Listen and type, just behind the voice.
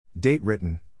Date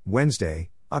written,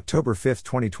 Wednesday, October 5,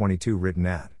 2022. Written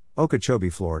at Okeechobee,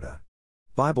 Florida.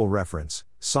 Bible reference,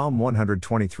 Psalm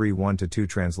 123 1-2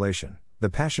 translation,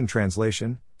 The Passion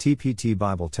Translation, TPT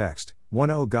Bible text, 1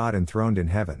 O God enthroned in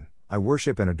heaven, I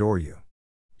worship and adore you.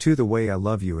 2 The way I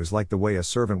love you is like the way a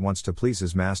servant wants to please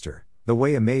his master, the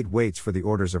way a maid waits for the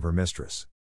orders of her mistress.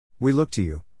 We look to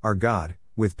you, our God,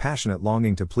 with passionate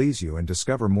longing to please you and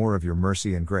discover more of your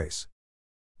mercy and grace.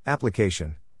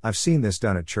 Application. I've seen this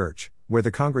done at church, where the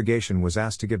congregation was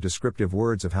asked to give descriptive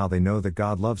words of how they know that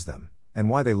God loves them, and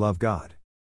why they love God.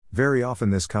 Very often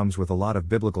this comes with a lot of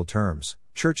biblical terms,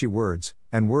 churchy words,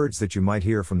 and words that you might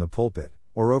hear from the pulpit,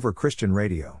 or over Christian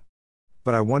radio.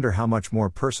 But I wonder how much more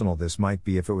personal this might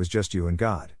be if it was just you and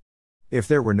God. If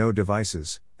there were no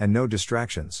devices, and no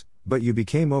distractions, but you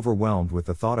became overwhelmed with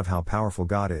the thought of how powerful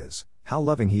God is, how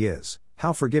loving He is,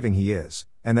 how forgiving He is,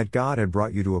 and that God had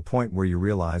brought you to a point where you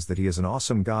realize that He is an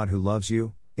awesome God who loves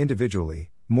you, individually,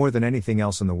 more than anything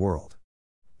else in the world.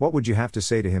 What would you have to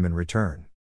say to Him in return?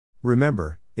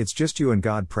 Remember, it's just you and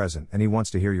God present and He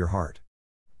wants to hear your heart.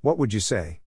 What would you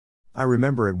say? I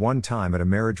remember at one time at a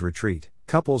marriage retreat,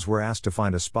 couples were asked to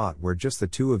find a spot where just the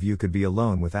two of you could be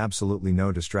alone with absolutely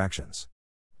no distractions.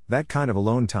 That kind of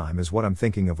alone time is what I'm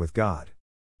thinking of with God.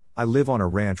 I live on a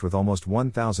ranch with almost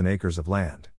 1,000 acres of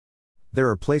land. There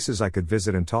are places I could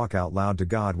visit and talk out loud to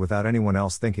God without anyone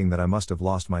else thinking that I must have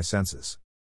lost my senses.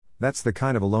 That's the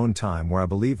kind of alone time where I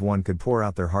believe one could pour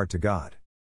out their heart to God.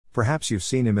 Perhaps you've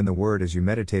seen Him in the Word as you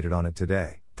meditated on it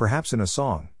today, perhaps in a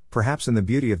song, perhaps in the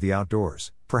beauty of the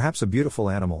outdoors, perhaps a beautiful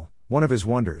animal, one of His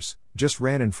wonders, just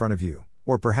ran in front of you,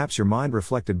 or perhaps your mind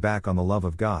reflected back on the love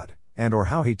of God, and or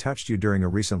how He touched you during a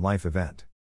recent life event.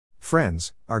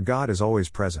 Friends, our God is always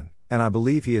present, and I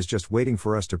believe He is just waiting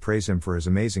for us to praise Him for His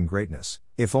amazing greatness,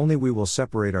 if only we will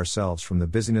separate ourselves from the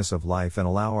busyness of life and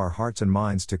allow our hearts and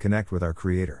minds to connect with our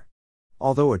Creator.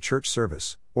 Although a church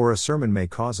service, or a sermon may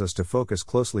cause us to focus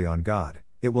closely on God,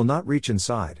 it will not reach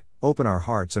inside, open our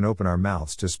hearts and open our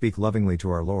mouths to speak lovingly to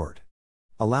our Lord.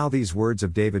 Allow these words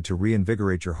of David to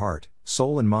reinvigorate your heart,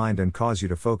 soul and mind and cause you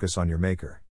to focus on your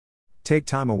Maker. Take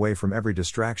time away from every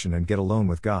distraction and get alone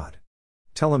with God.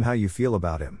 Tell Him how you feel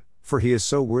about Him, for He is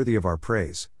so worthy of our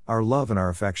praise, our love and our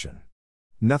affection.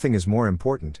 Nothing is more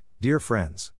important, dear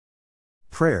friends.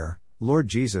 Prayer. Lord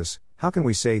Jesus, how can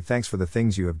we say thanks for the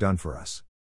things you have done for us?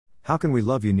 How can we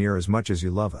love you near as much as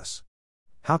you love us?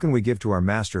 How can we give to our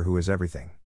Master who is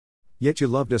everything? Yet you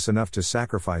loved us enough to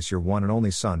sacrifice your one and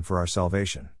only Son for our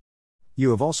salvation. You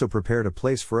have also prepared a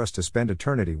place for us to spend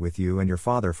eternity with you and your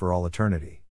Father for all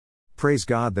eternity. Praise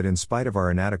God that in spite of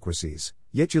our inadequacies,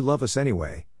 yet you love us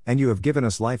anyway, and you have given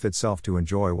us life itself to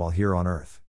enjoy while here on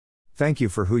earth. Thank you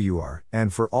for who you are,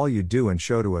 and for all you do and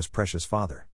show to us, precious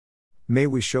Father. May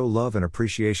we show love and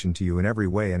appreciation to you in every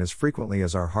way and as frequently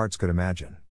as our hearts could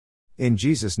imagine. In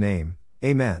Jesus' name,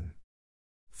 Amen.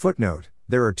 Footnote: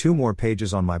 there are 2 more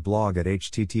pages on my blog at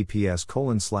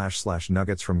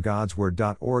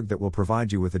https://nuggetsfromgodsword.org that will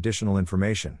provide you with additional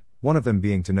information, one of them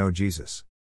being to know Jesus.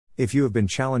 If you have been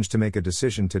challenged to make a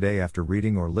decision today after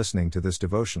reading or listening to this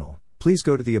devotional, please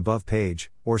go to the above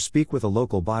page, or speak with a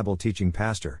local Bible teaching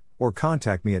pastor, or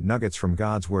contact me at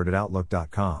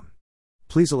nuggetsfromgodsword@outlook.com.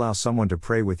 Please allow someone to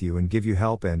pray with you and give you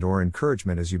help and or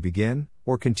encouragement as you begin,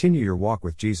 or continue your walk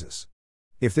with Jesus.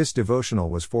 If this devotional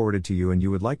was forwarded to you and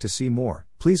you would like to see more,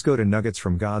 please go to Nuggets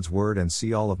from God's Word and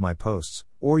see all of my posts,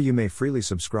 or you may freely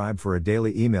subscribe for a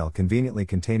daily email conveniently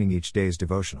containing each day's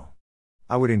devotional.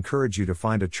 I would encourage you to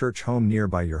find a church home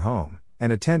nearby your home,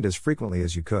 and attend as frequently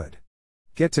as you could.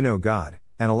 Get to know God,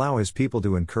 and allow His people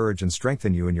to encourage and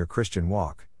strengthen you in your Christian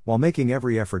walk, while making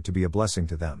every effort to be a blessing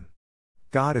to them.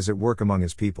 God is at work among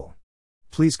His people.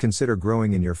 Please consider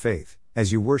growing in your faith,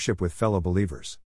 as you worship with fellow believers.